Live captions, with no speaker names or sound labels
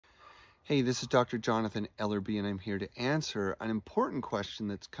Hey, this is Dr. Jonathan Ellerby, and I'm here to answer an important question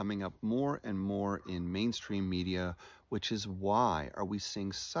that's coming up more and more in mainstream media, which is why are we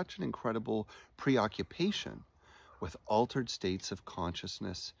seeing such an incredible preoccupation with altered states of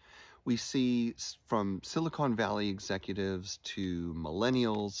consciousness? We see from Silicon Valley executives to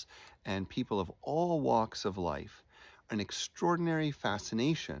millennials and people of all walks of life an extraordinary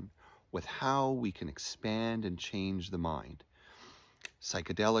fascination with how we can expand and change the mind.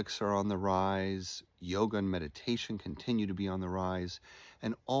 Psychedelics are on the rise, yoga and meditation continue to be on the rise,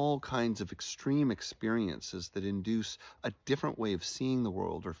 and all kinds of extreme experiences that induce a different way of seeing the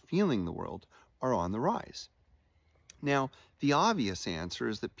world or feeling the world are on the rise. Now, the obvious answer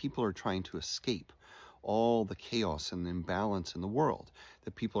is that people are trying to escape all the chaos and imbalance in the world,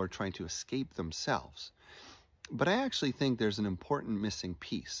 that people are trying to escape themselves. But I actually think there's an important missing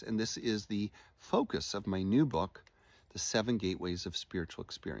piece, and this is the focus of my new book, The 7 Gateways of Spiritual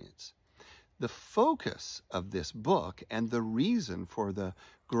Experience. The focus of this book and the reason for the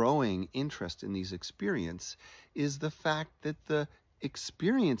growing interest in these experiences is the fact that the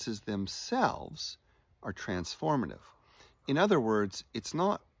experiences themselves are transformative. In other words, it's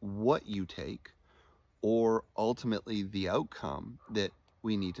not what you take or ultimately the outcome that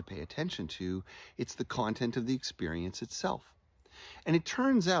we need to pay attention to, it's the content of the experience itself. And it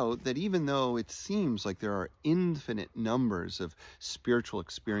turns out that even though it seems like there are infinite numbers of spiritual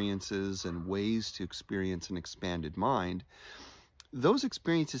experiences and ways to experience an expanded mind, those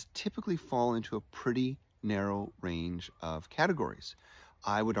experiences typically fall into a pretty narrow range of categories.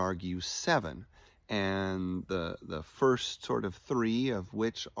 I would argue 7, and the first sort of 3 of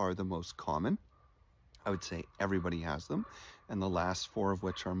which are the most common. I would say everybody has them, and the last 4 of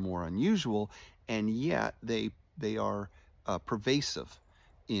which are more unusual, and yet they are pervasive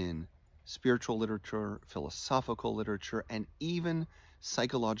in spiritual literature, philosophical literature, and even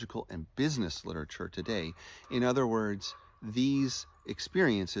psychological and business literature today. In other words, these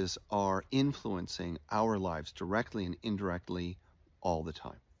experiences are influencing our lives directly and indirectly all the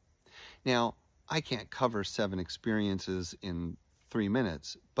time. Now, I can't cover 7 experiences in 3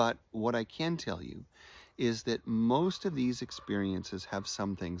 minutes, but what I can tell you is that most of these experiences have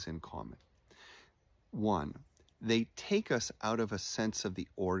some things in common. 1, they take us out of a sense of the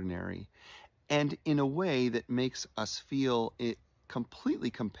ordinary, and in a way that makes us feel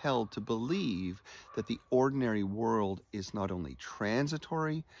completely compelled to believe that the ordinary world is not only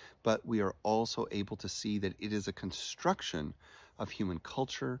transitory, but we are also able to see that it is a construction of human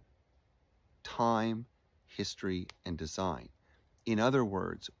culture, time, history, and design. In other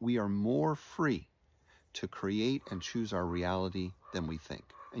words, we are more free to create and choose our reality than we think.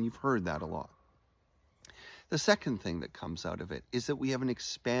 And you've heard that a lot. The second thing that comes out of it is that we have an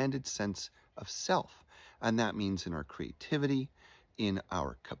expanded sense of self, and that means in our creativity, in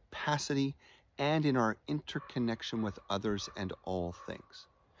our capacity, and in our interconnection with others and all things.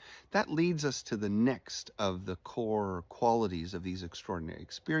 That leads us to the next of the core qualities of these extraordinary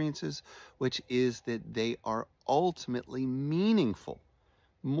experiences, which is that they are ultimately meaningful,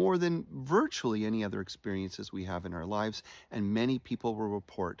 more than virtually any other experiences we have in our lives, and many people will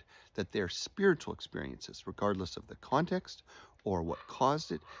report that their spiritual experiences, regardless of the context or what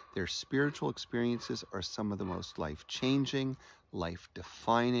caused it, their spiritual experiences are some of the most life-changing,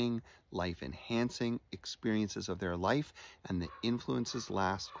 life-defining, life-enhancing experiences of their life, and the influences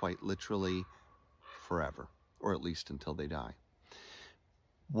last quite literally forever, or at least until they die.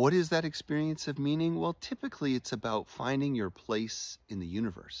 What is that experience of meaning? Well, typically it's about finding your place in the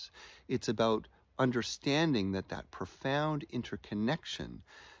universe. It's about understanding that that profound interconnection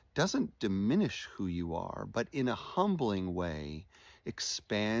doesn't diminish who you are, but in a humbling way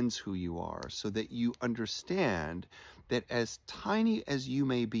expands who you are, so that you understand that as tiny as you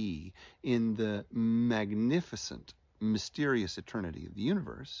may be in the magnificent, mysterious eternity of the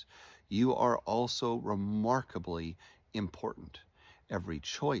universe, you are also remarkably important. Every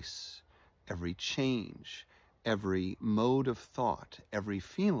choice, every change, every mode of thought, every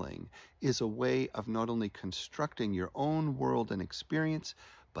feeling is a way of not only constructing your own world and experience,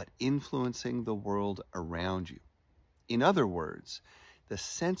 but influencing the world around you. In other words, the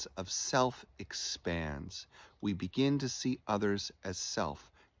sense of self expands. We begin to see others as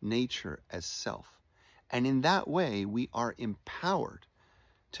self, nature as self. And in that way, we are empowered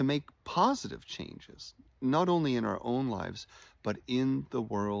to make positive changes, not only in our own lives, but in the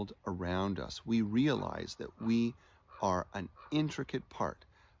world around us. We realize that we are an intricate part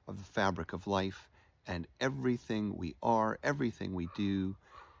of the fabric of life, and everything we are, everything we do,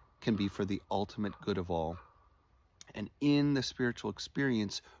 can be for the ultimate good of all. And in the spiritual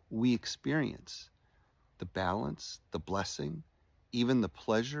experience, we experience the balance, the blessing, even the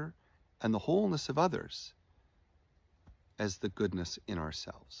pleasure, and the wholeness of others as the goodness in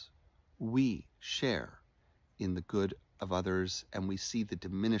ourselves. We share in the good of others, and we see the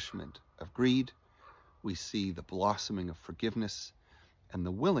diminishment of greed. We see the blossoming of forgiveness and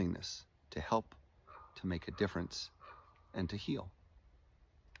the willingness to help, to make a difference, and to heal.